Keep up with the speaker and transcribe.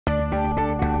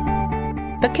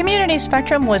The community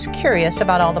spectrum was curious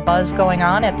about all the buzz going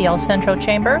on at the El Centro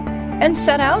Chamber and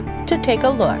set out to take a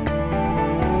look.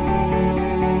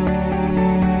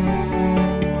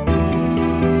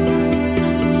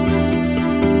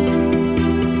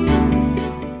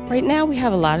 Right now we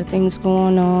have a lot of things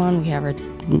going on. We have our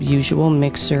usual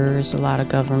mixers, a lot of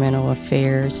governmental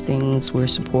affairs, things we're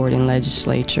supporting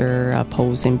legislature,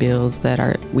 opposing bills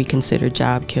that we consider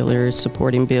job killers,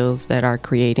 supporting bills that are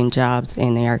creating jobs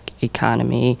in our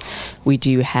economy. We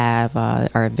do have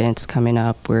our events coming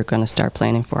up. We're going to start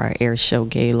planning for our air show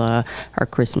gala, our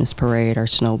Christmas parade, our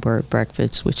snowbird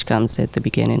breakfast, which comes at the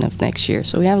beginning of next year.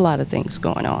 So we have a lot of things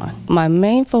going on. My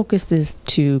main focus is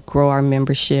to grow our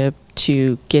membership,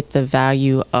 to get the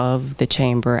value of the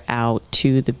chamber out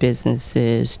to the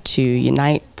businesses, to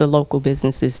unite the local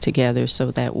businesses together so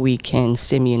that we can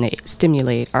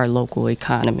stimulate our local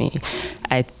economy.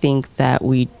 I think that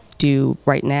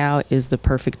right now is the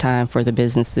perfect time for the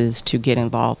businesses to get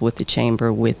involved with the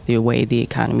chamber with the way the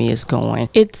economy is going.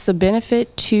 It's a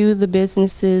benefit to the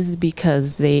businesses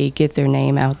because they get their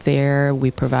name out there.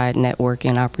 We provide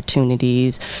networking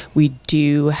opportunities. We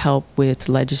do help with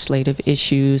legislative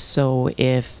issues, so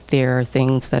if there are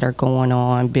things that are going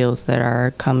on, bills that are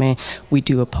coming, we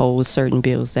do oppose certain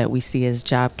bills that we see as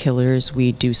job killers.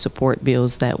 We do support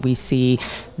bills that we see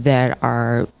that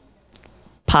are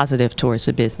positive towards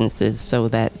the businesses so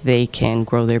that they can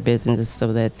grow their business,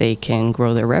 so that they can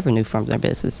grow their revenue from their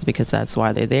business, because that's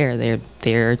why they're there. They're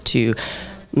there to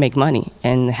make money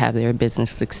and have their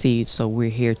business succeed. So we're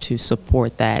here to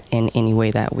support that in any way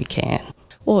that we can.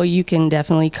 Well, you can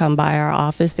definitely come by our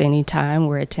office anytime.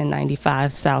 We're at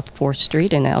 1095 South 4th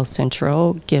Street in El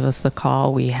Centro. Give us a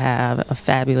call. We have a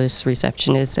fabulous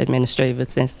receptionist, administrative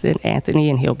assistant, Anthony,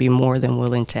 and he'll be more than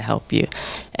willing to help you.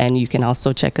 And you can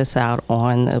also check us out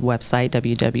on the website,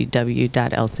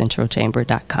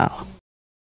 www.elcentrochamber.com.